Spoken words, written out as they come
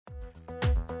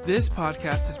This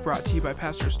podcast is brought to you by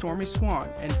Pastor Stormy Swann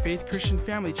and Faith Christian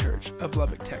Family Church of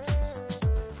Lubbock, Texas.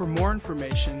 For more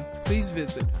information, please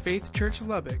visit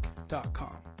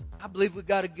faithchurchlubbock.com. I believe we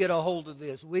got to get a hold of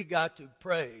this. We got to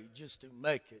pray just to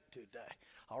make it today.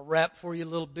 I'll rap for you a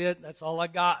little bit. That's all I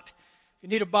got. If you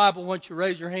need a Bible, once you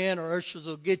raise your hand, our ushers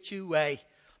will get you a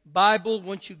Bible.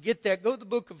 Once you get that, go to the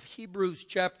book of Hebrews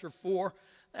chapter 4.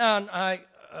 And I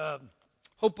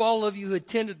hope all of you who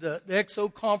attended the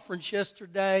XO conference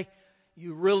yesterday,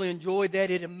 you really enjoyed that.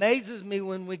 It amazes me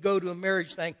when we go to a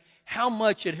marriage thing how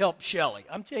much it helped Shelley.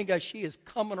 I'm telling you guys, she is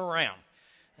coming around.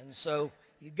 And so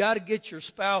you got to get your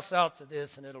spouse out to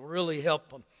this, and it'll really help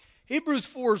them. Hebrews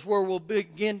 4 is where we'll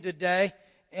begin today.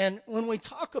 And when we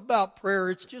talk about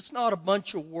prayer, it's just not a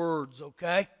bunch of words,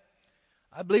 okay?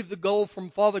 I believe the goal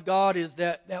from Father God is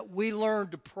that we learn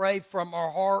to pray from our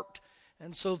heart.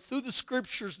 And so through the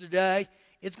scriptures today,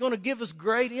 it's going to give us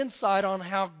great insight on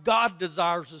how God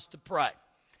desires us to pray.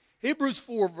 Hebrews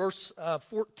 4, verse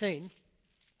 14.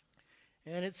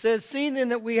 And it says, "Seeing then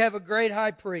that we have a great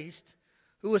high priest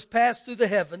who has passed through the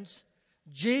heavens,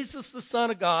 Jesus the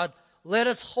Son of God, let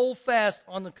us hold fast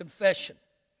on the confession.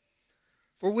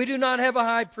 For we do not have a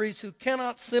high priest who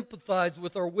cannot sympathize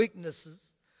with our weaknesses,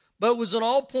 but was in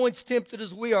all points tempted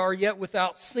as we are, yet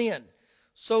without sin."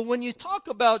 So when you talk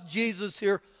about Jesus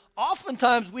here,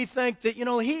 oftentimes we think that,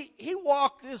 he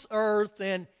walked this earth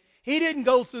and he didn't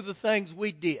go through the things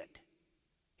we did.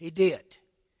 He did.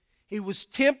 He was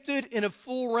tempted in a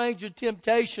full range of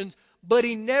temptations, but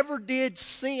he never did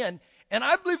sin. And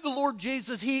I believe the Lord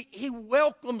Jesus, he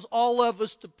welcomes all of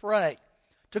us to pray,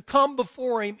 to come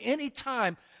before him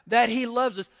anytime that he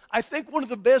loves us. I think one of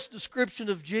the best descriptions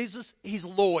of Jesus, he's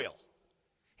loyal.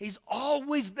 He's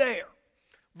always there.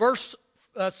 Verse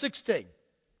 16.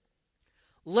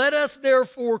 "Let us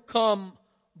therefore come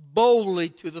boldly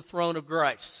to the throne of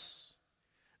grace."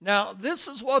 Now, this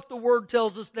is what the word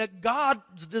tells us, that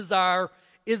God's desire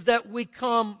is that we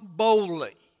come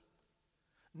boldly.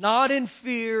 Not in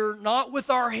fear, not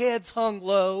with our heads hung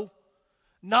low,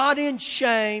 not in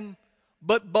shame,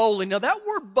 but boldly. Now, that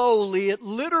word boldly, it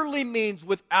literally means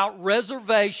without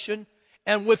reservation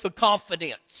and with a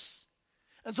confidence.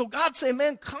 And so God's saying,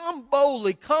 man, come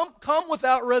boldly, come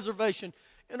without reservation.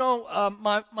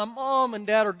 My mom and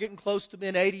dad are getting close to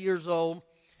being 80 years old.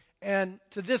 And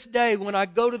to this day, when I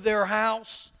go to their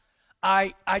house,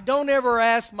 I don't ever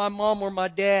ask my mom or my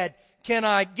dad, can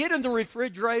I get in the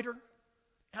refrigerator?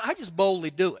 I just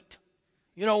boldly do it.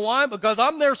 You know why? Because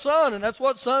I'm their son, and that's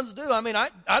what sons do. I mean,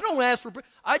 I don't ask for,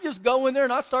 I just go in there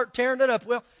and I start tearing it up.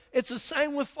 Well, it's the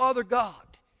same with Father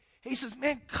God. He says,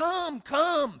 man, come,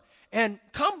 and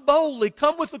come boldly,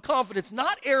 come with the confidence,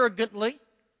 not arrogantly,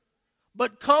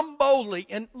 but come boldly.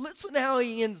 And listen how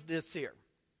he ends this here.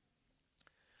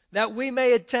 "That we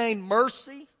may attain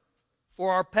mercy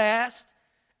for our past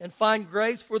and find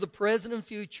grace for the present and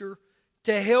future,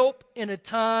 to help in a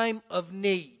time of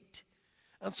need."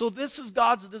 And so this is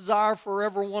God's desire for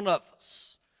every one of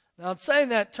us. Now, in saying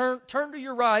that, turn to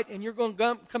your right, and you're going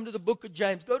to come to the book of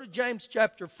James. Go to James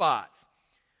chapter 5.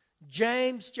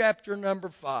 James chapter number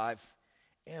 5.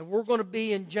 And we're going to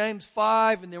be in James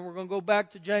 5, and then we're going to go back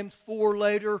to James 4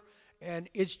 later. And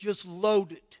it's just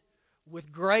loaded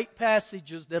with great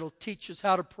passages that'll teach us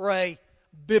how to pray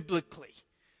biblically.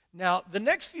 Now, the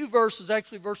next few verses,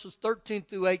 actually verses 13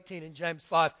 through 18 in James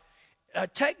 5,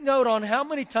 take note on how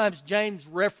many times James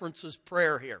references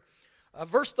prayer here.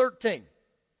 Verse 13,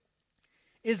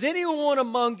 "Is anyone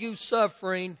among you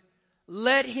suffering?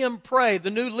 Let him pray."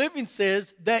 The New Living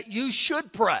says that you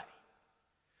should pray.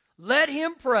 Let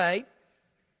him pray.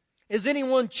 "Is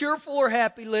anyone cheerful or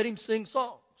happy? Let him sing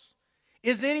songs.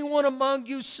 Is anyone among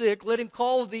you sick? Let him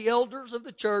call the elders of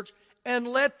the church and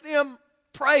let them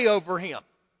pray over him."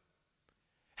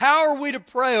 How are we to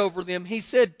pray over them? He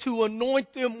said to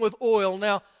anoint them with oil.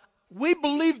 Now, we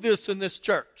believe this in this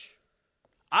church.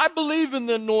 I believe in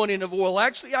the anointing of oil.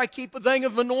 Actually, I keep a thing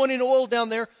of anointing oil down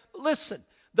there. But listen,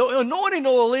 the anointing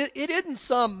oil, it isn't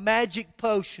some magic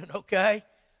potion, okay?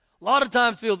 A lot of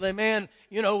times people say, man,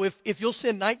 if you'll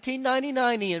send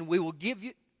 $19.99 in, we will give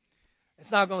you.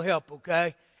 It's not going to help,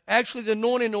 okay? Actually, the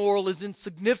anointing oil is in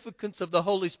significance of the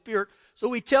Holy Spirit.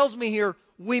 So he tells me here,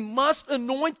 we must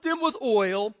anoint them with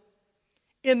oil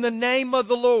in the name of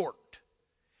the Lord.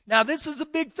 Now, this is a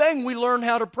big thing we learn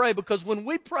how to pray, because when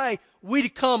we pray, we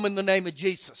come in the name of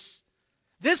Jesus.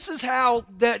 This is how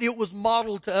that it was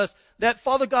modeled to us, that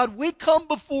Father God, we come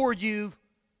before you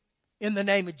in the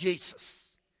name of Jesus.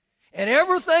 And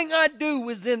everything I do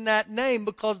is in that name,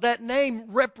 because that name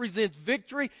represents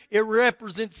victory. It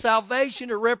represents salvation.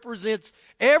 It represents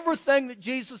everything that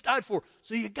Jesus died for.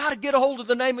 So you got to get a hold of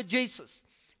the name of Jesus.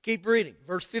 Keep reading,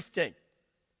 verse 15.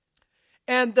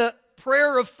 And the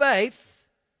prayer of faith,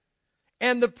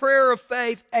 and the prayer of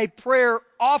faith, a prayer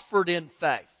offered in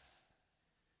faith.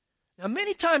 Now,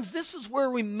 many times this is where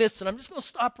we miss it. I'm just going to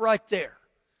stop right there.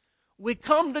 We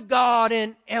come to God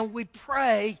and we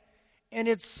pray, and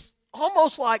it's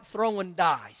almost like throwing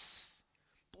dice.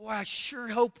 Boy, I sure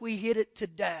hope we hit it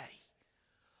today.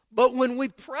 But when we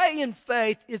pray in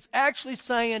faith, it's actually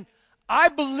saying, I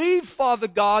believe, Father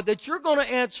God, that you're going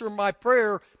to answer my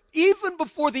prayer even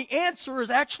before the answer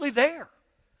is actually there.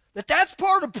 That's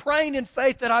part of praying in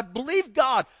faith, that I believe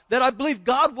God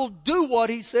will do what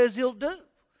he says he'll do.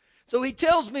 So he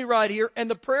tells me right here, and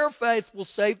the prayer of faith will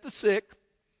save the sick,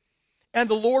 and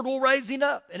the Lord will raise him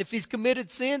up. And if he's committed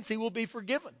sins, he will be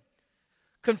forgiven.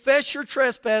 Confess your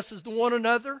trespasses to one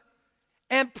another,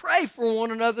 and pray for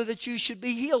one another that you should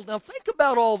be healed. Now think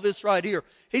about all this right here.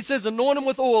 He says, anoint them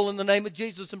with oil in the name of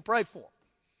Jesus and pray for them.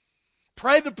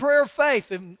 Pray the prayer of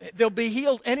faith and they'll be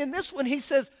healed. And in this one he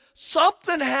says,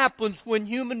 something happens when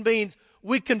human beings,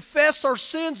 we confess our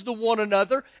sins to one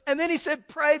another. And then he said,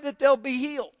 pray that they'll be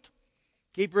healed.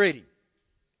 Keep reading.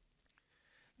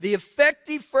 The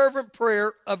effective fervent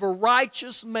prayer of a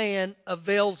righteous man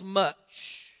avails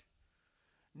much.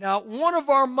 Now, one of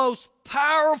our most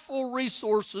powerful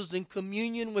resources in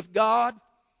communion with God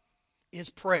is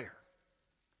prayer.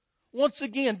 Once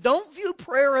again, don't view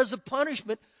prayer as a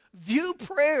punishment. View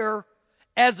prayer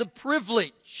as a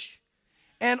privilege.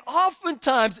 And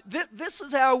oftentimes, this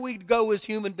is how we go as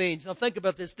human beings. Now think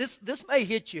about this. This may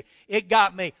hit you. It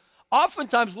got me.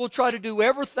 Oftentimes, we'll try to do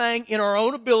everything in our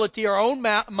own ability, our own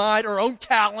might, our own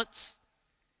talents.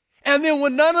 And then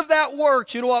when none of that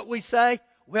works, you know what we say?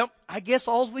 Well, I guess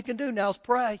all we can do now is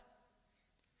pray.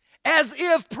 As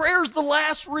if prayer's the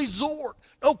last resort.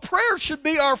 No, prayer should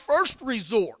be our first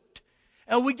resort.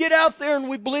 And we get out there and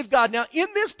we believe God. Now, in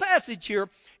this passage here,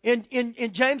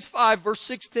 in James 5, verse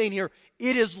 16 here,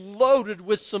 it is loaded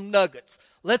with some nuggets.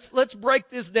 Let's break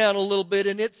this down a little bit.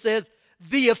 And it says,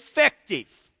 the effective.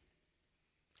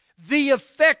 The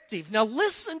effective. Now,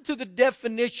 listen to the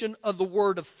definition of the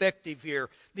word effective here.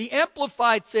 The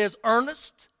Amplified says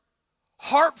earnest,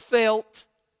 heartfelt,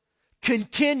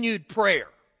 continued prayer.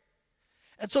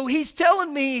 And so he's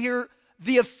telling me here,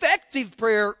 the effective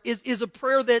prayer is a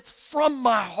prayer that's from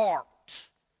my heart.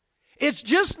 It's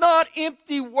just not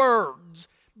empty words,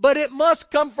 but it must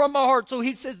come from my heart. So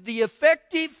he says the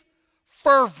effective,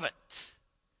 fervent.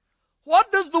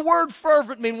 What does the word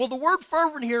fervent mean? Well, the word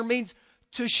fervent here means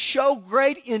to show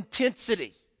great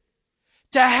intensity.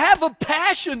 To have a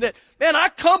passion that, man, I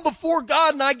come before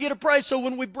God and I get to pray. So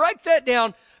when we break that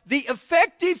down, the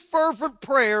effective, fervent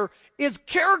prayer is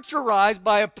characterized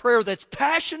by a prayer that's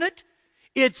passionate,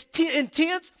 it's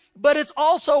intense, but it's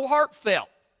also heartfelt.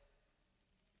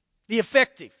 The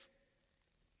effective.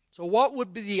 So what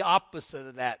would be the opposite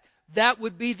of that? That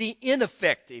would be the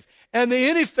ineffective. And the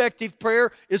ineffective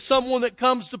prayer is someone that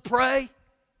comes to pray,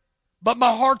 but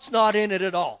my heart's not in it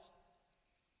at all.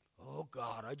 Oh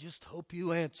God, I just hope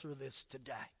you answer this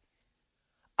today.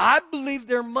 I believe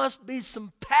there must be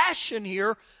some passion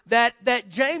here that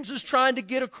James is trying to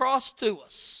get across to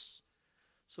us.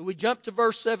 So we jump to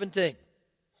verse 17.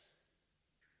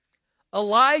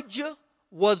 Elijah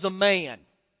was a man.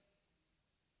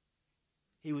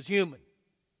 He was human.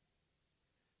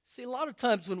 See, a lot of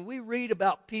times when we read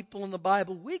about people in the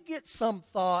Bible, we get some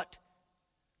thought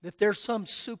that they're some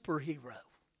superhero.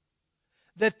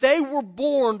 That they were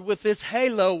born with this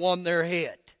halo on their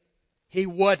head. He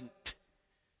wasn't.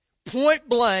 Point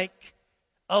blank,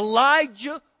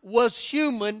 Elijah was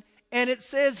human, and it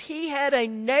says he had a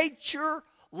nature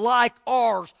like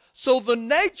ours. So the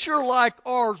nature like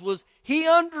ours was he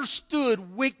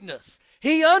understood weakness.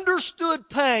 He understood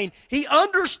pain. He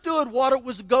understood what it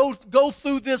was to go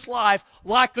through this life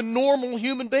like a normal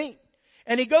human being.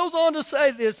 And he goes on to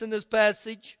say this in this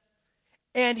passage,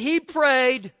 and he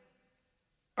prayed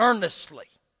earnestly.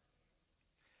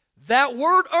 That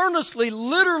word earnestly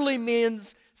literally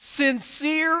means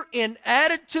sincere in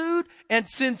attitude and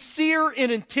sincere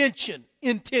in intention.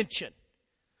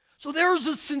 So there was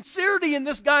a sincerity in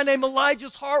this guy named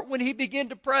Elijah's heart when he began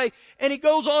to pray. And he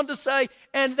goes on to say,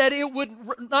 and that it would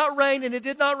not rain, and it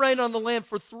did not rain on the land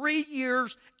for 3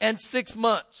 years and 6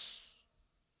 months.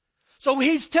 So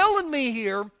he's telling me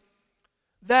here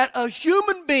that a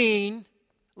human being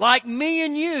like me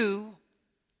and you,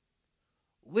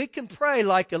 we can pray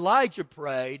like Elijah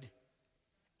prayed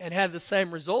and have the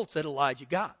same results that Elijah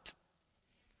got.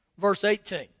 Verse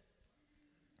 18.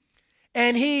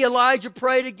 And Elijah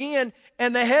prayed again,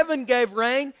 and the heaven gave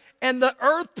rain, and the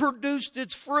earth produced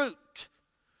its fruit.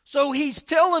 So he's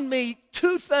telling me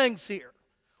two things here.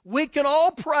 We can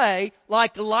all pray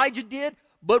like Elijah did,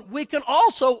 but we can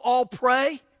also all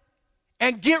pray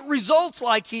and get results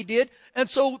like he did. And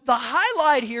so the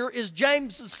highlight here is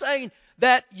James is saying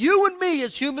that you and me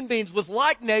as human beings with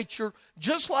like nature,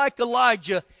 just like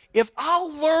Elijah, if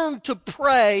I'll learn to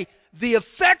pray the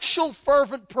effectual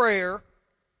fervent prayer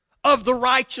of the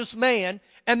righteous man,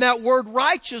 and that word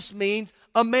righteous means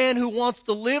a man who wants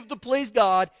to live to please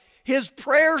God, his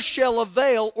prayers shall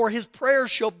avail, or his prayers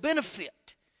shall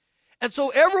benefit. And so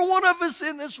every one of us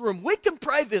in this room, we can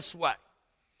pray this way.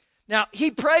 Now,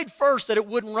 he prayed first that it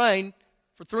wouldn't rain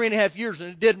for 3.5 years, and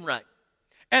it didn't rain.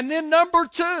 And then number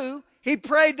 2, he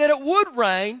prayed that it would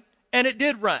rain, and it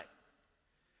did rain.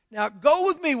 Now, go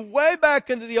with me way back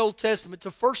into the Old Testament to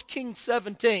 1 Kings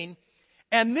 17,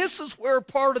 and this is where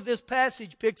part of this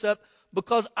passage picks up,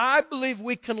 because I believe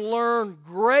we can learn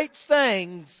great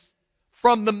things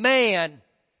from the man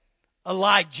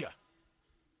Elijah,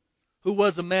 who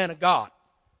was a man of God,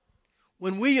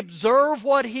 when we observe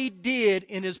what he did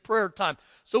in his prayer time.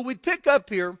 So we pick up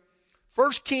here,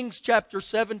 1 Kings chapter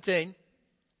 17,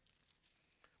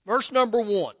 verse number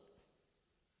 1.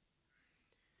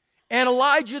 And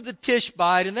Elijah the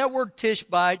Tishbite, and that word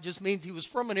Tishbite just means he was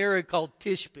from an area called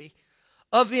Tishbe,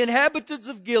 of the inhabitants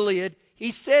of Gilead,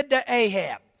 he said to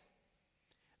Ahab.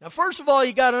 Now, first of all,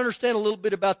 you got to understand a little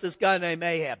bit about this guy named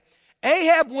Ahab.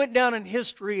 Ahab went down in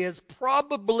history as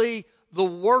probably the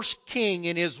worst king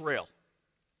in Israel.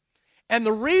 And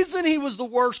the reason he was the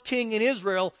worst king in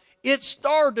Israel, it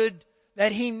started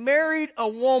that he married a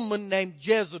woman named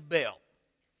Jezebel.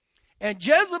 And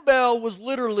Jezebel was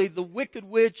literally the wicked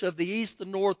witch of the east, the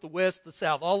north, the west, the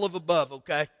south, all of above,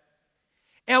 okay?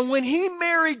 And when he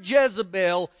married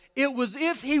Jezebel, it was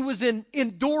if he was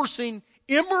endorsing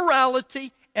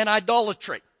immorality and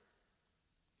idolatry.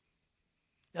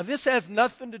 Now, this has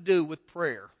nothing to do with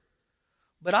prayer.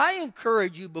 But I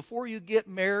encourage you, before you get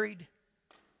married,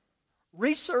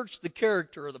 research the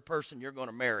character of the person you're going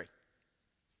to marry.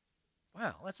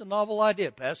 Wow, that's a novel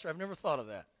idea, Pastor. I've never thought of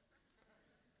that.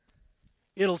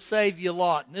 It'll save you a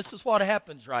lot. And this is what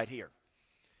happens right here.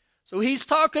 So he's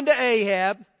talking to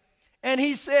Ahab, and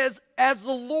he says, as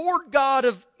the Lord God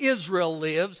of Israel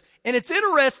lives, and it's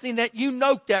interesting that you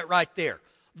note that right there.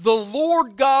 The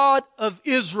Lord God of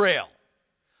Israel,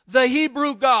 the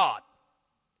Hebrew God.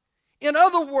 In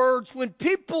other words, when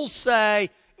people say,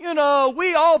 you know,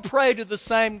 we all pray to the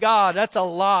same God, that's a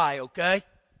lie, okay?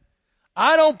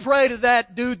 I don't pray to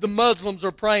that dude the Muslims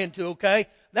are praying to, okay?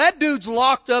 That dude's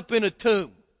locked up in a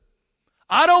tomb.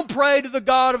 I don't pray to the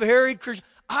God of Harry Christian.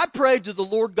 I pray to the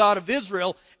Lord God of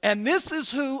Israel, and this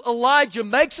is who Elijah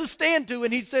makes a stand to,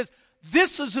 and he says,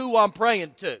 this is who I'm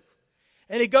praying to.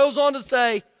 And he goes on to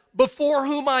say, before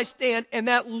whom I stand, and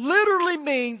that literally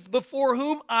means before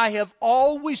whom I have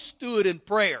always stood in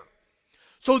prayer.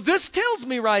 So this tells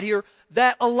me right here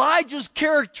that Elijah's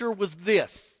character was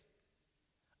this: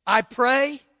 I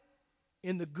pray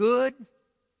in the good,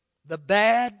 the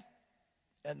bad,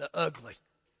 and the ugly.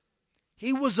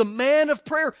 He was a man of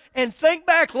prayer. And think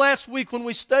back last week when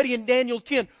we studied in Daniel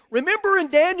 10. Remember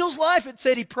in Daniel's life it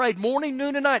said he prayed morning,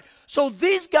 noon, and night. So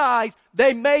these guys,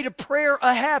 they made a prayer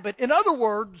a habit. In other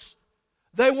words,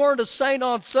 they weren't a saint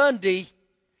on Sunday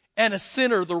and a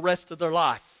sinner the rest of their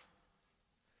life.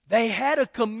 They had a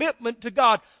commitment to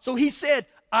God. So he said,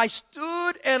 I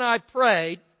stood and I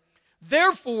prayed.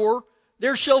 Therefore,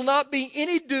 there shall not be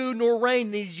any dew nor rain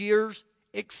these years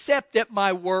except at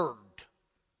my word.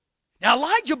 Now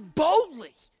Elijah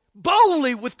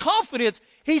boldly, with confidence,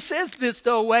 he says this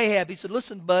to Ahab. He said,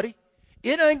 listen, buddy,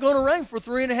 it ain't going to rain for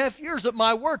 3.5 years at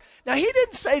my word. Now he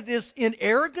didn't say this in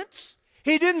arrogance.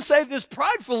 He didn't say this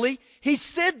pridefully. He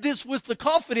said this with the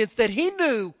confidence that he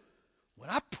knew,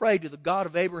 when I pray to the God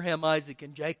of Abraham, Isaac,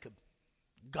 and Jacob,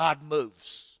 God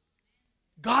moves.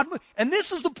 God moves. And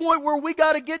this is the point where we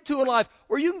got to get to in life,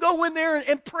 where you can go in there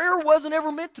and prayer wasn't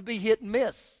ever meant to be hit and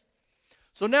miss.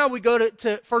 So now we go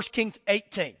to 1 Kings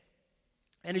 18.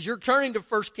 And as you're turning to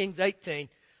 1 Kings 18,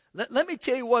 let me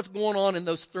tell you what's going on in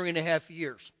those 3.5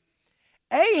 years.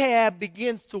 Ahab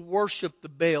begins to worship the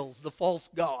Baals, the false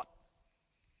god.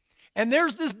 And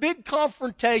there's this big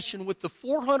confrontation with the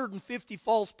 450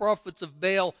 false prophets of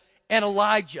Baal and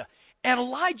Elijah. And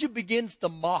Elijah begins to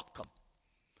mock them.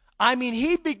 I mean,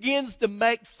 he begins to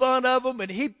make fun of them, and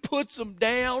he puts them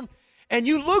down. And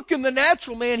you look in the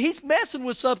natural, man, he's messing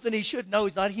with something he shouldn't. No,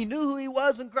 he's not. He knew who he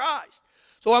was in Christ.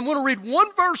 So I'm going to read one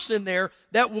verse in there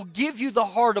that will give you the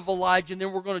heart of Elijah, and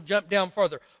then we're going to jump down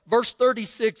further. Verse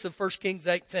 36 of 1 Kings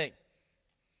 18.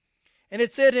 And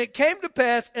it said, and it came to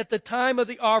pass at the time of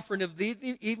the offering of the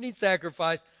evening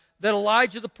sacrifice that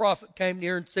Elijah the prophet came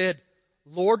near and said,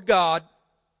 Lord God,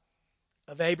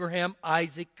 of Abraham,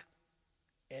 Isaac,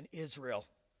 and Israel,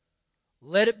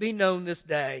 let it be known this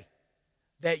day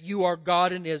that you are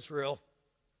God in Israel,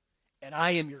 and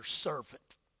I am your servant,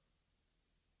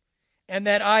 and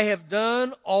that I have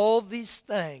done all these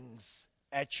things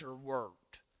at your word.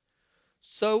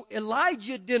 So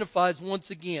Elijah identifies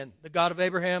once again the God of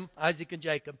Abraham, Isaac, and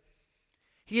Jacob.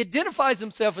 He identifies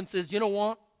himself and says, you know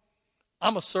what?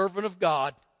 I'm a servant of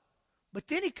God. But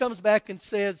then he comes back and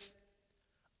says,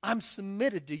 I'm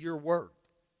submitted to your word.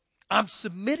 I'm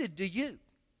submitted to you.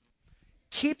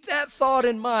 Keep that thought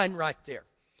in mind right there.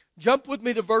 Jump with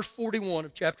me to verse 41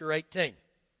 of chapter 18.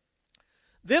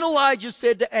 Then Elijah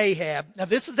said to Ahab, now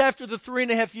this is after the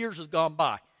 3.5 years has gone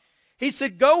by. He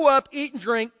said, go up, eat and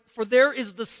drink, for there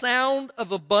is the sound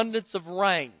of abundance of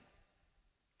rain.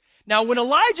 Now when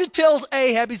Elijah tells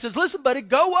Ahab, he says, listen buddy,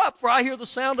 go up, for I hear the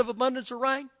sound of abundance of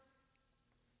rain.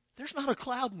 There's not a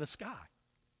cloud in the sky.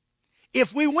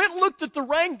 If we went and looked at the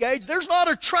rain gauge, there's not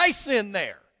a trace in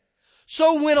there.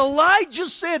 So when Elijah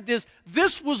said this,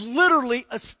 this was literally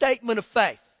a statement of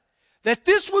faith. That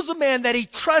this was a man that he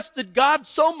trusted God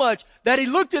so much that he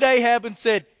looked at Ahab and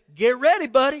said, get ready,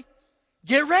 buddy.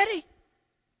 Get ready.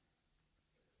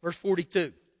 Verse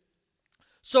 42.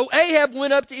 So Ahab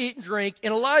went up to eat and drink,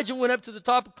 and Elijah went up to the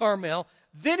top of Carmel.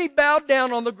 Then he bowed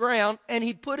down on the ground, and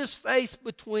he put his face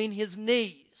between his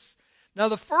knees. Now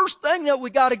the first thing that we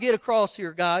got to get across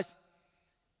here, guys,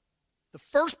 the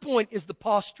first point is the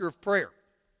posture of prayer.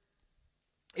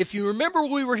 If you remember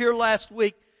we were here last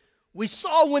week, we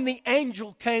saw when the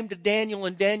angel came to Daniel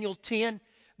in Daniel 10,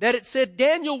 that it said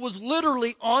Daniel was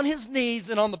literally on his knees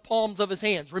and on the palms of his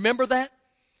hands. Remember that?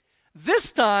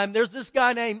 This time, there's this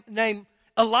guy named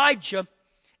Elijah,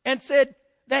 and said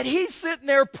that he's sitting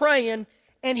there praying,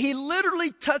 and he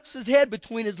literally tucks his head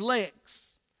between his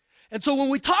legs. And so when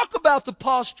we talk about the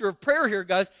posture of prayer here,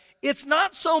 guys, it's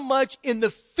not so much in the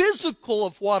physical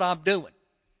of what I'm doing.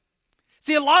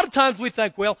 See, a lot of times we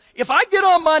think, well, if I get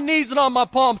on my knees and on my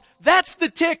palms, that's the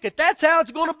ticket. That's how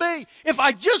it's going to be. If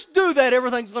I just do that,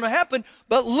 everything's going to happen.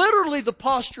 But literally the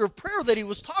posture of prayer that he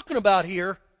was talking about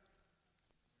here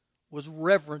was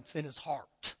reverence in his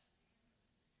heart.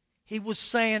 He was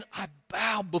saying, I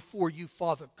bow before you,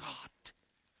 Father God.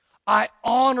 I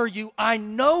honor you. I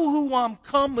know who I'm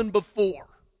coming before.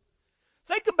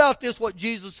 Think about this, what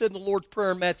Jesus said in the Lord's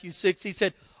Prayer in Matthew 6. He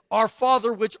said, Our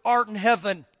Father which art in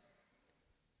heaven,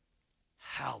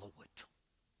 hallowed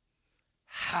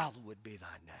be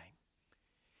thy name.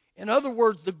 In other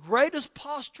words, the greatest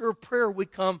posture of prayer we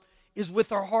come is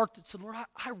with our heart that says, Lord,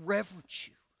 I reverence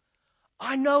you.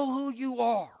 I know who you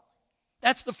are.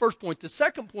 That's the first point. The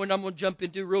second point I'm going to jump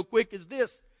into real quick is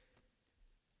this.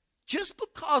 Just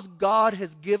because God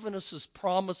has given us His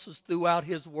promises throughout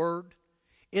His Word,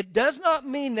 it does not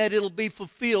mean that it'll be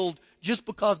fulfilled just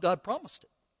because God promised it.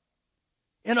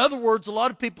 In other words, a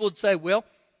lot of people would say, well,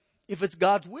 if it's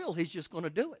God's will, He's just going to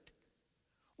do it.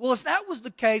 Well, if that was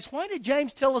the case, why did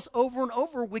James tell us over and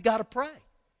over we got to pray?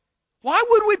 Why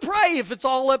would we pray if it's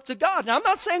all up to God? Now, I'm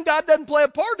not saying God doesn't play a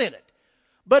part in it.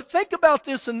 But think about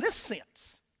this in this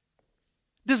sense.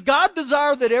 Does God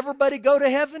desire that everybody go to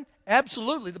heaven?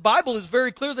 Absolutely. The Bible is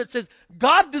very clear that says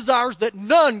God desires that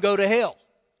none go to hell.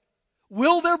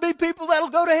 Will there be people that'll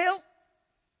go to hell?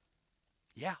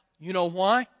 Yeah. You know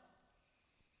why?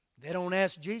 They don't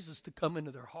ask Jesus to come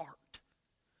into their heart.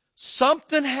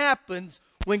 Something happens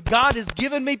when God has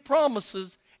given me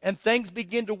promises and things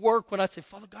begin to work when I say,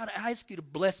 Father God, I ask you to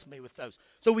bless me with those.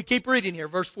 So we keep reading here,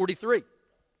 verse 43.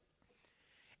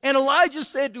 And Elijah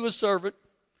said to his servant,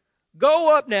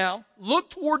 go up now, look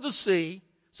toward the sea.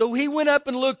 So he went up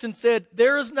and looked and said,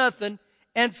 there is nothing.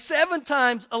 And 7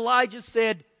 times Elijah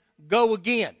said, go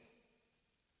again.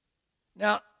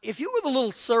 Now, if you were the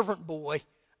little servant boy,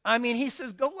 he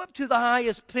says, go up to the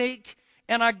highest peak.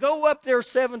 And I go up there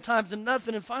 7 times and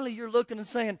nothing. And finally you're looking and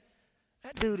saying,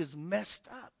 that dude is messed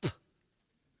up.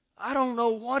 I don't know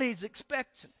what he's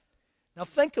expecting. Now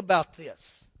think about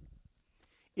this.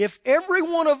 If every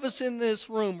one of us in this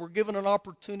room were given an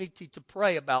opportunity to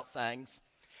pray about things,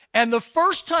 and the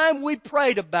first time we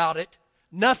prayed about it,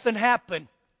 nothing happened,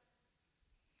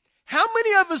 how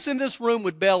many of us in this room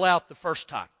would bail out the first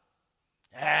time?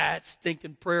 That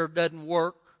stinking prayer doesn't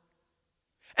work.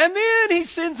 And then he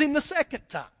sends him the second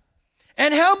time.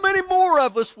 And how many more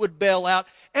of us would bail out?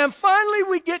 And finally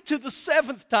we get to the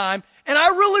 7th time, and I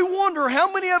really wonder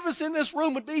how many of us in this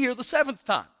room would be here the 7th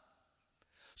time.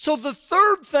 So the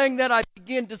third thing that I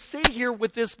begin to see here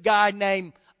with this guy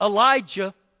named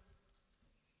Elijah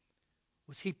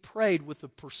was he prayed with a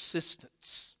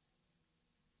persistence.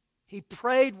 He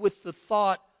prayed with the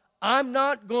thought, I'm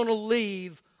not going to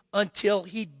leave until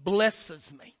He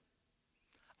blesses me.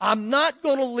 I'm not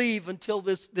going to leave until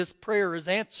this prayer is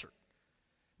answered.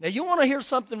 Now, you want to hear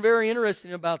something very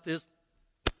interesting about this?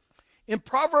 In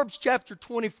Proverbs chapter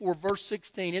 24, verse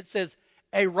 16, it says,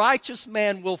 a righteous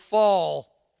man will fall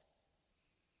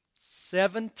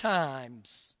 7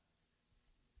 times,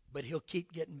 but he'll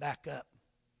keep getting back up.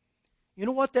 You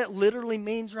know what that literally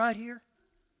means right here?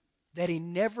 That he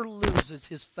never loses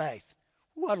his faith.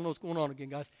 Ooh, I don't know what's going on again,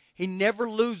 guys. He never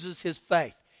loses his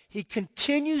faith. He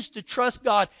continues to trust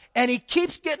God, and he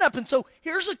keeps getting up. And so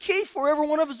here's a key for every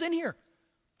one of us in here.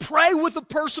 Pray with a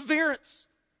perseverance.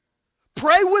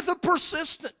 Pray with a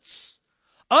persistence.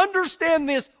 Understand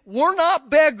this, we're not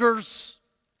beggars,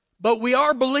 but we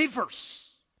are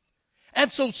believers. And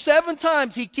so 7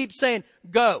 times he keeps saying,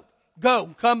 go,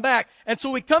 come back. And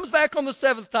so he comes back on the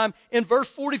 7th time in verse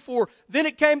 44. Then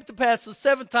it came to pass the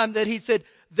 7th time that he said,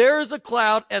 there is a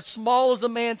cloud as small as a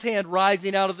man's hand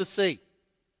rising out of the sea.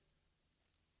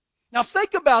 Now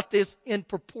think about this in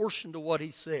proportion to what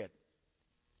he said.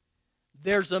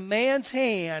 There's a man's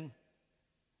hand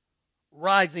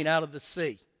rising out of the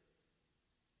sea.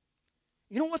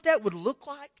 You know what that would look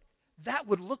like? That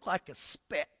would look like a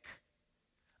speck.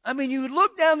 I mean, you would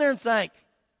look down there and think,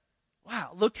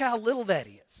 wow, look how little that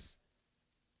is.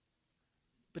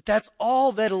 But that's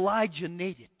all that Elijah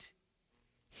needed.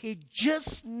 He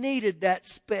just needed that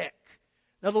speck.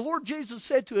 Now, the Lord Jesus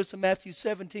said to us in Matthew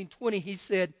 17:20, he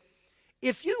said,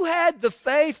 if you had the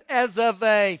faith as of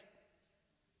a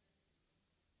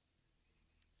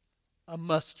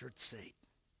mustard seed.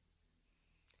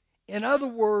 In other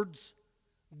words,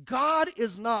 God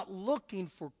is not looking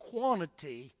for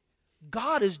quantity.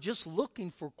 God is just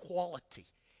looking for quality.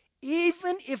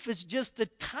 Even if it's just a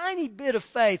tiny bit of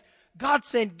faith, God's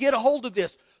saying, get a hold of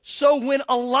this. So when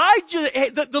Elijah,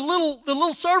 the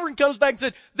little servant comes back and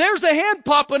said, there's a hand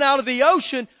popping out of the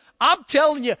ocean, I'm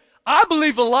telling you, I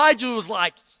believe Elijah was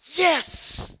like,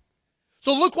 yes.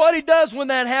 So look what he does when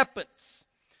that happens.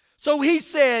 So he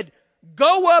said,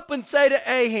 go up and say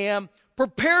to Ahab,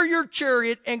 prepare your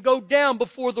chariot and go down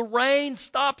before the rain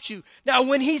stops you. Now,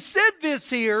 when he said this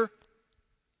here,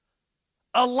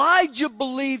 Elijah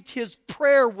believed his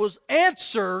prayer was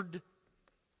answered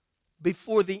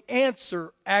before the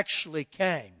answer actually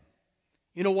came.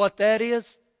 You know what that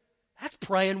is? That's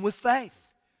praying with faith.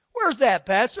 Where's that,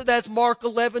 Pastor? That's Mark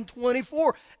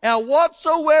 11:24. Now,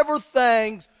 whatsoever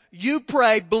things you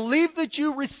pray, believe that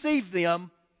you receive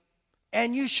them,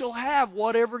 and you shall have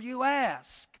whatever you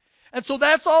ask. And so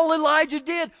that's all Elijah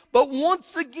did. But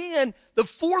once again, the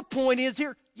 4th point is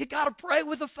here, you got to pray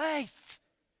with a faith.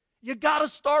 You got to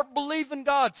start believing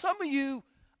God. Some of you,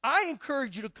 I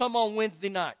encourage you to come on Wednesday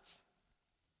nights.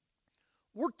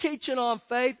 We're teaching on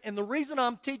faith, and the reason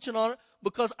I'm teaching on it,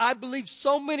 because I believe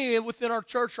so many within our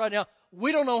church right now,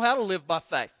 we don't know how to live by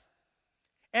faith.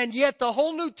 And yet the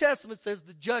whole New Testament says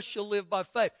the just shall live by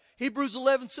faith. Hebrews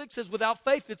 11:6 says without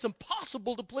faith it's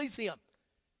impossible to please him.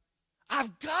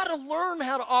 I've got to learn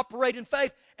how to operate in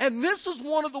faith. And this is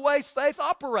one of the ways faith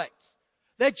operates.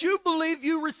 That you believe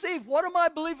you receive. What am I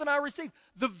believing I receive?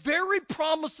 The very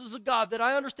promises of God that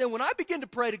I understand when I begin to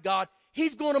pray to God,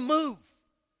 he's going to move.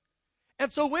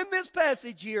 And so in this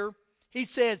passage here, he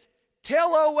says,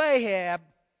 tell, O Ahab,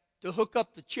 to hook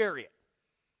up the chariot.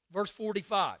 Verse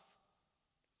 45.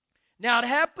 Now it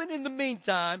happened in the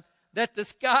meantime that the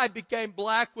sky became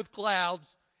black with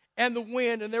clouds and the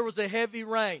wind, and there was a heavy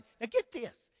rain. Now get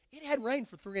this. It had rained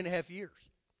for 3.5 years.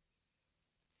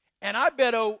 And I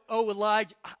bet,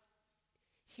 Elijah,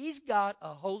 he's got a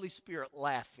Holy Spirit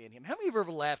laugh in him. How many of you have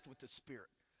ever laughed with the Spirit?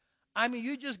 I mean,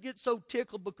 you just get so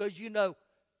tickled because you know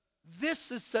this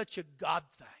is such a God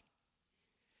thing.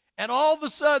 And all of a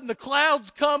sudden the clouds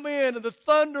come in and the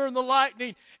thunder and the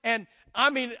lightning. And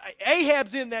I mean,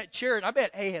 Ahab's in that chariot. I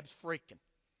bet Ahab's freaking.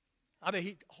 I bet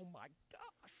oh my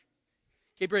gosh.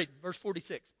 Keep reading, verse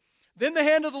 46. Then the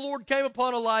hand of the Lord came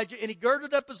upon Elijah, and he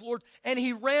girded up his Lord, and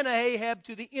he ran Ahab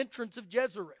to the entrance of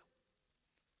Jezreel.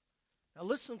 Now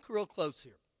listen real close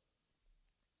here.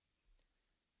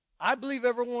 I believe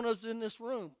every one of us in this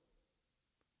room,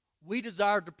 we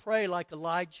desire to pray like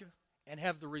Elijah and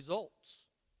have the results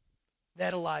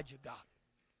that Elijah got.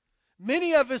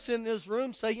 Many of us in this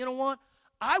room say, you know what?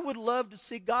 I would love to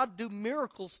see God do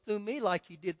miracles through me like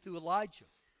he did through Elijah.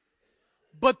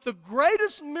 But the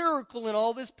greatest miracle in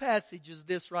all this passage is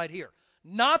this right here.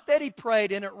 Not that he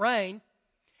prayed and it rained.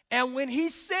 And when he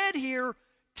said here,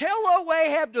 tell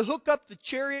Ahab to hook up the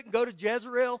chariot and go to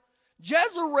Jezreel.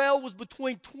 Jezreel was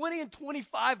between 20 and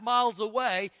 25 miles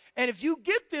away. And if you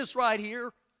get this right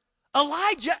here,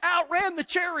 Elijah outran the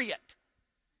chariot.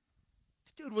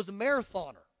 The dude was a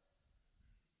marathoner.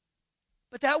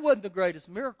 But that wasn't the greatest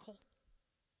miracle.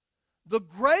 The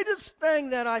greatest thing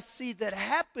that I see that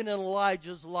happened in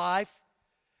Elijah's life,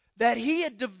 that he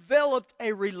had developed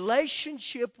a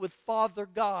relationship with Father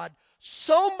God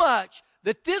so much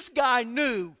that this guy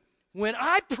knew, when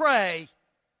I pray,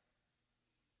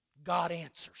 God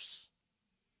answers.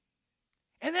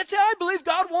 And that's how I believe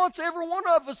God wants every one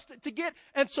of us to get.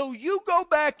 And so you go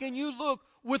back and you look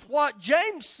with what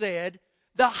James said.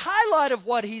 The highlight of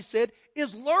what he said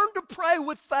is learn to pray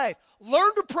with faith.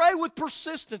 Learn to pray with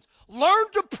persistence.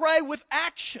 Learn to pray with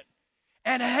action.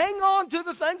 And hang on to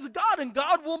the things of God, and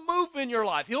God will move in your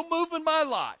life. He'll move in my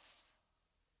life.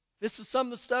 This is some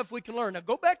of the stuff we can learn. Now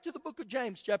go back to the book of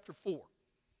James chapter 4.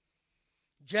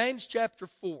 James chapter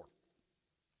 4.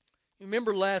 You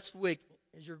remember last week,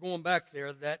 as you're going back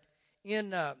there, that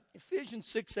in Ephesians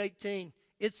 6:18,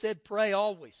 it said pray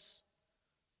always.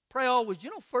 Pray always. You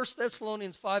know 1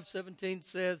 Thessalonians 5:17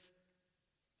 says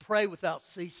pray without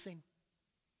ceasing.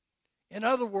 In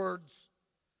other words,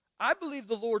 I believe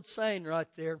the Lord's saying right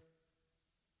there,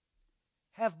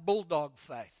 have bulldog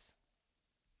faith.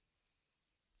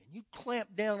 And you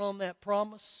clamp down on that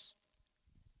promise,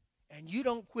 and you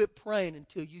don't quit praying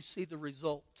until you see the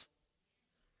result.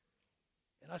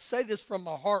 And I say this from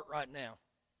my heart right now.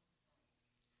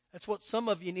 That's what some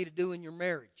of you need to do in your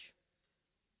marriage.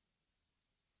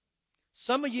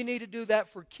 Some of you need to do that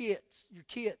for kids, your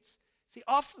kids. See,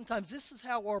 oftentimes this is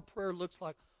how our prayer looks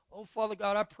like. Oh, Father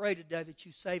God, I pray today that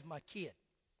you save my kid.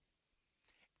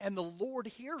 And the Lord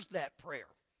hears that prayer.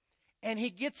 And he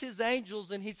gets his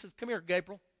angels and he says, come here,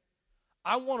 Gabriel.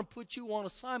 I want to put you on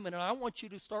assignment, and I want you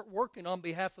to start working on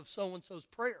behalf of so-and-so's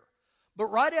prayer. But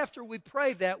right after we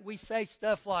pray that, we say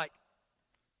stuff like,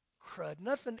 crud,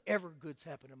 nothing ever good's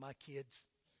happened to my kids.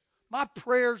 My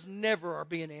prayers never are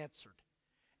being answered.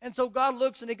 And so God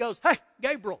looks and he goes, hey,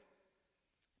 Gabriel,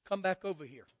 come back over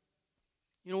here.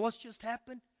 You know what's just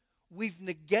happened? We've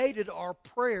negated our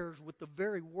prayers with the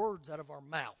very words out of our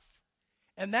mouth.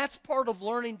 And that's part of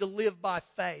learning to live by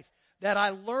faith, that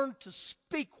I learn to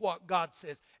speak what God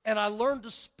says, and I learn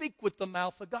to speak with the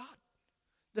mouth of God.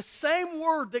 The same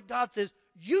word that God says,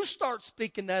 you start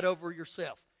speaking that over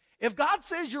yourself. If God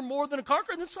says you're more than a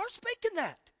conqueror, then start speaking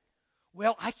that.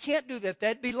 Well, I can't do that.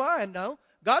 That'd be lying, no.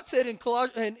 God said in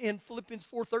Philippians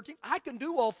 4:13, I can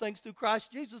do all things through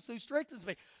Christ Jesus who strengthens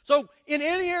me. So in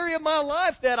any area of my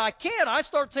life that I can't, I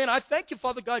start saying, I thank you,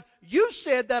 Father God. You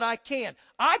said that I can.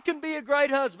 I can be a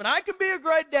great husband. I can be a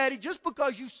great daddy just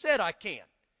because you said I can.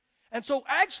 And so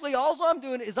actually all I'm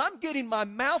doing is I'm getting my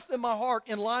mouth and my heart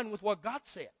in line with what God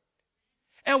said.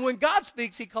 And when God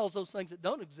speaks, he calls those things that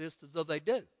don't exist as though they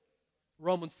do.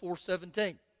 Romans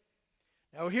 4:17.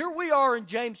 Now here we are in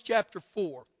James chapter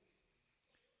 4.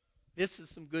 This is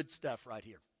some good stuff right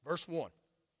here. Verse 1.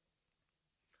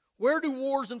 Where do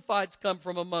wars and fights come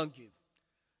from among you?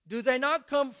 Do they not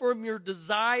come from your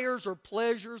desires or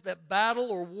pleasures that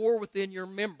battle or war within your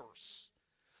members?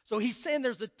 So he's saying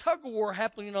there's a tug of war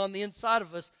happening on the inside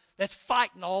of us that's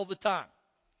fighting all the time.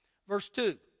 Verse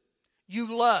 2.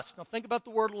 You lust. Now think about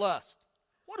the word lust.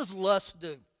 What does lust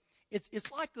do?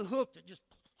 It's like a hook that just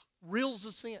reels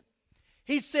us in.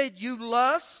 He said, you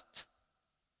lust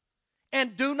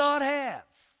and do not have.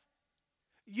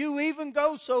 You even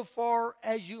go so far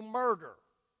as you murder.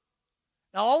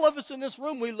 Now all of us in this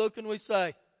room, we look and we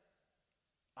say,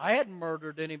 I hadn't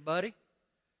murdered anybody.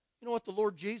 You know what the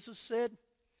Lord Jesus said?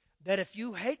 That if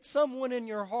you hate someone in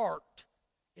your heart,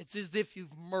 it's as if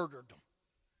you've murdered them.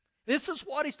 This is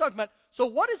what he's talking about. So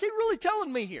what is he really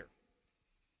telling me here?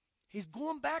 He's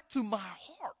going back to my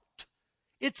heart.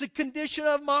 It's a condition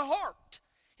of my heart.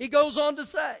 He goes on to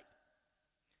say,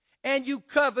 and you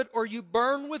covet or you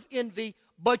burn with envy,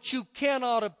 but you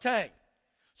cannot obtain.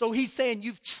 So he's saying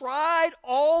you've tried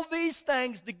all these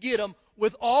things to get them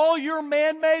with all your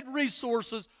man-made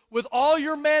resources, with all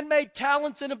your man-made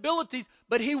talents and abilities,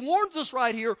 but he warns us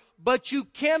right here, but you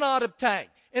cannot obtain.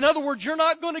 In other words, you're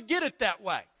not going to get it that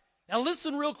way. Now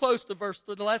listen real close to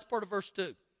the last part of verse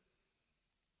 2.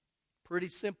 Pretty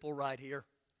simple right here.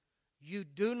 You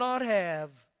do not have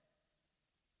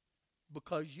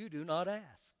because you do not ask.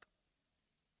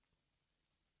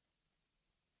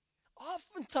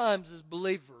 Oftentimes as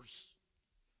believers,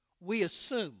 we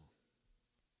assume.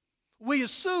 We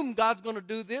assume God's going to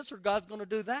do this or God's going to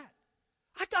do that.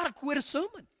 I got to quit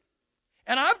assuming.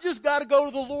 And I've just got to go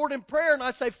to the Lord in prayer and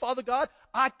I say, Father God,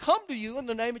 I come to you in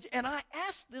the name of Jesus, and I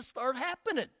ask this start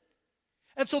happening.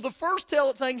 And so the first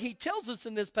thing he tells us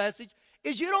in this passage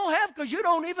is you don't have because you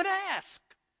don't even ask.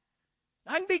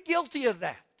 I can be guilty of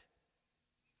that.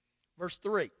 Verse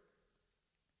 3.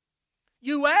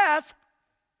 You ask,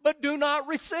 but do not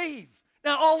receive.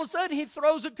 Now all of a sudden he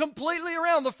throws it completely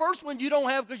around. The first one you don't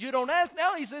have because you don't ask.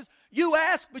 Now he says You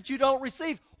ask, but you don't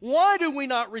receive. Why do we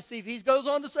not receive? He goes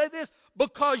on to say this,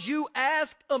 because you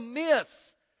ask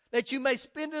amiss, that you may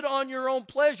spend it on your own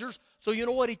pleasures. So you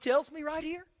know what he tells me right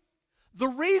here? The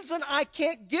reason I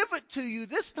can't give it to you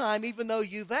this time, even though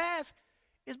you've asked,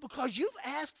 is because you've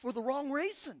asked for the wrong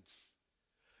reasons.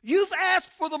 You've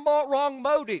asked for the wrong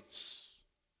motives.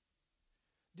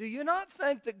 Do you not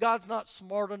think that God's not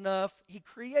smart enough? He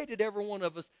created every one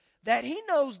of us, that He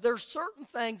knows there's certain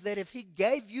things that if He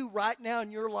gave you right now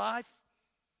in your life,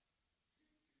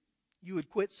 you would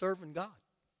quit serving God.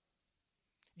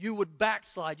 You would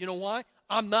backslide. You know why?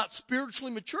 I'm not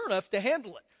spiritually mature enough to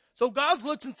handle it. So God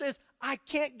looks and says, I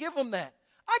can't give him that.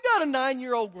 I got a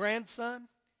 9-year-old grandson,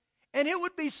 and it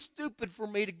would be stupid for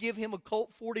me to give him a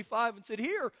Colt 45 and say,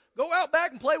 here, go out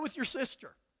back and play with your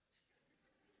sister.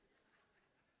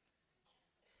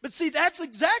 But see, that's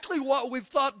exactly what we've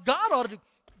thought God ought to do.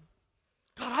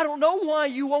 God, I don't know why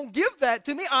you won't give that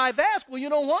to me. I've asked. Well, you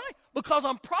know why? Because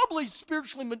I'm probably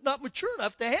spiritually not mature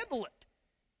enough to handle it.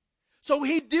 So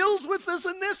he deals with us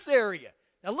in this area.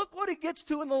 Now look what he gets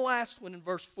to in the last one in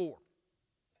verse 4.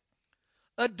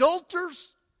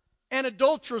 Adulterers and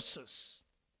adulteresses.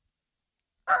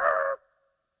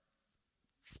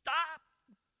 Stop.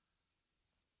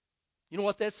 You know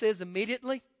what that says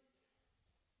immediately?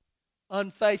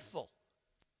 Unfaithful.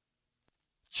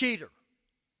 Cheater.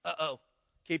 Uh-oh.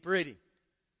 Keep reading.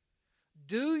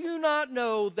 Do you not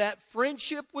know that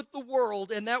friendship with the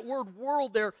world, and that word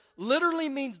world there literally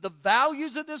means the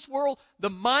values of this world, the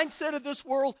mindset of this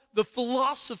world, the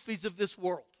philosophies of this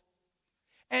world.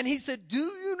 And he said, do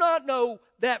you not know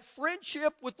that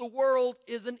friendship with the world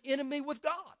is an enemy with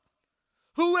God?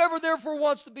 Whoever therefore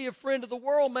wants to be a friend of the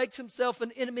world makes himself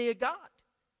an enemy of God.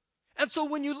 And so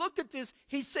when you look at this,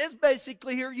 he says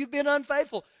basically here, you've been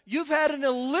unfaithful. You've had an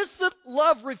illicit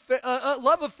love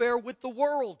affair with the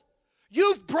world.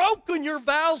 You've broken your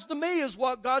vows to me, is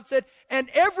what God said. And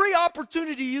every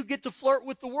opportunity you get to flirt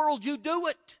with the world, you do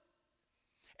it.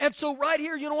 And so right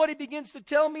here, you know what he begins to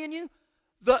tell me and you?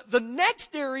 The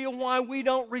next area why we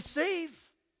don't receive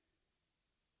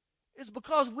is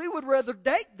because we would rather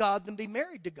date God than be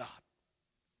married to God.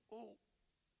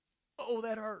 Oh,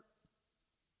 that hurt.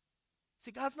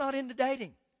 See, God's not into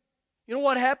dating. You know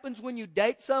what happens when you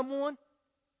date someone?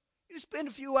 You spend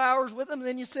a few hours with them and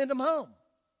then you send them home.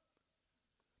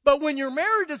 But when you're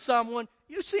married to someone,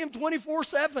 you see them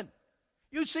 24/7.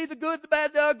 You see the good, the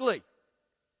bad, the ugly.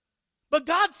 But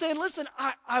God's saying, listen,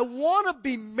 I want to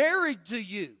be married to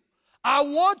you. I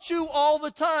want you all the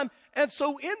time. And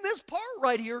so in this part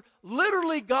right here,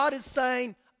 literally God is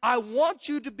saying, I want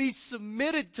you to be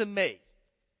submitted to me.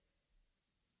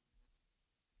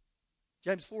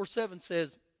 James 4:7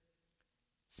 says,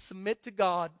 submit to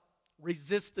God,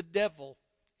 resist the devil,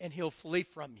 and he'll flee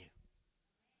from you.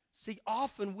 See,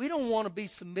 often we don't want to be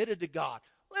submitted to God.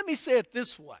 Let me say it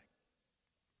this way.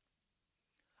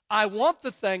 I want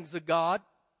the things of God,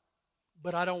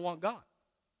 but I don't want God.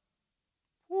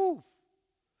 Whew.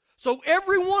 So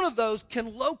every one of those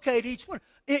can locate each one.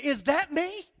 Is that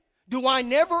me? Do I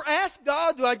never ask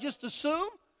God? Do I just assume?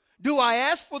 Do I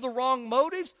ask for the wrong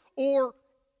motives? Or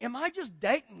am I just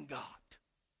dating God?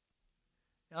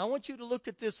 Now I want you to look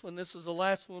at this one. This is the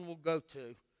last one we'll go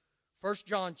to. 1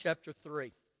 John chapter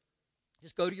 3.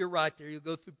 Just go to your right there. You'll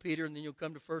go through Peter and then you'll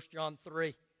come to 1 John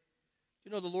 3.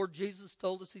 You know, the Lord Jesus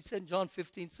told us, he said in John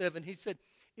 15:7, he said,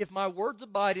 if my words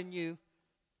abide in you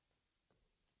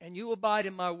and you abide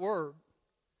in my word,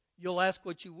 you'll ask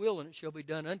what you will and it shall be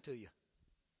done unto you.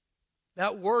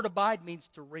 That word abide means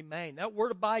to remain. That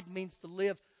word abide means to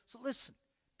live. So listen,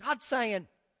 God's saying,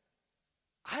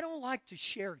 I don't like to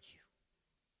share you.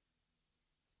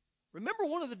 Remember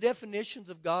one of the definitions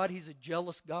of God, he's a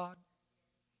jealous God.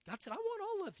 God said, I want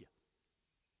all of you.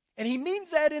 And he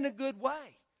means that in a good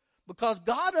way. Because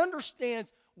God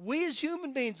understands we as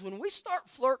human beings, when we start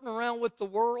flirting around with the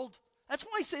world, that's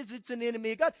why he says it's an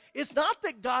enemy of God. It's not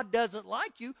that God doesn't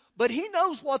like you, but he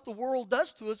knows what the world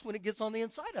does to us when it gets on the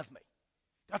inside of me.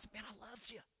 God said, man, I love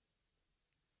you.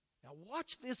 Now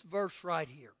watch this verse right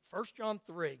here. 1 John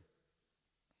 3,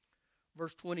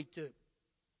 verse 22.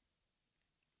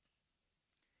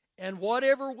 And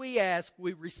whatever we ask,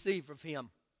 we receive of him.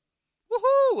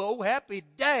 Woohoo! Oh, happy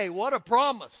day. What a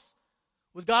promise.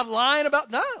 Was God lying about?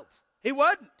 No, he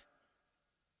wasn't.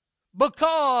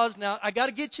 Because, now I got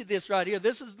to get you this right here.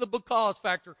 This is the because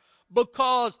factor.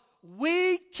 Because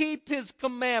we keep his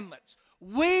commandments.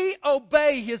 We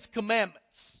obey his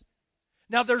commandments.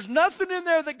 Now there's nothing in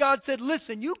there that God said,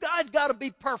 listen, you guys got to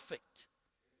be perfect.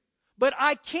 But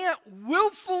I can't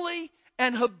willfully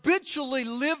and habitually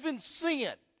live in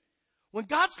sin. When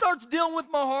God starts dealing with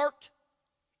my heart,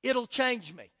 it'll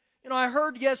change me. You know, I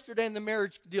heard yesterday in the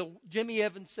marriage deal, Jimmy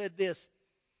Evans said this.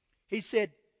 He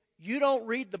said, you don't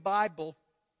read the Bible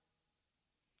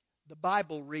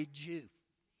reads you.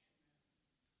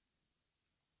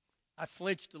 I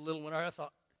flinched a little when I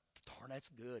thought, darn, that's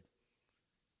good.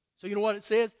 So you know what it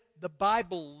says? The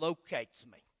Bible locates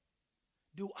me.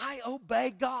 Do I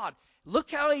obey God?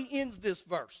 Look how he ends this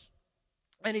verse.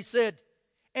 And he said,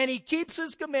 and he keeps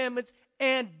his commandments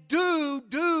and do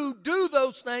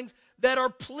those things that are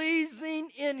pleasing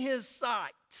in his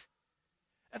sight.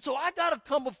 And so I got to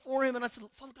come before him and I said,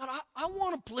 Father God, I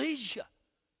want to please you.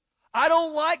 I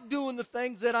don't like doing the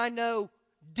things that I know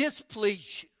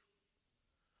displease you.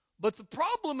 But the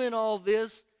problem in all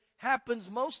this happens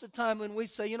most of the time when we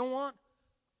say, you know what?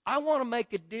 I want to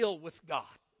make a deal with God.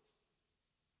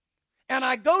 And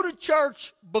I go to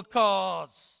church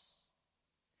because.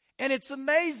 And it's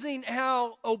amazing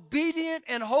how obedient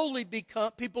and holy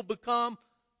people become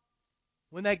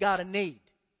when they got a need,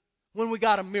 when we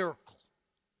got a miracle.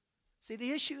 See,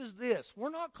 the issue is this. We're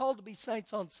not called to be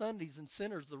saints on Sundays and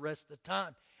sinners the rest of the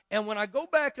time. And when I go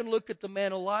back and look at the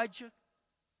man Elijah,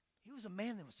 he was a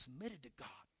man that was submitted to God.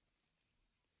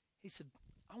 He said,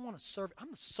 I want to serve.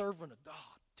 I'm a servant of God.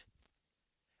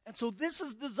 And so this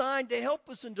is designed to help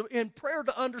us in prayer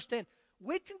to understand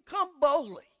we can come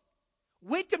boldly.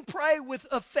 We can pray with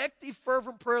effective,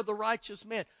 fervent prayer of the righteous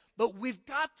man. But we've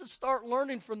got to start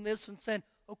learning from this and saying,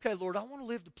 okay, Lord, I want to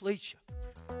live to please you.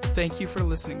 Thank you for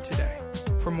listening today.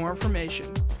 For more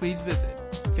information, please visit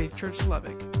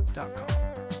faithchurchlubbock.com.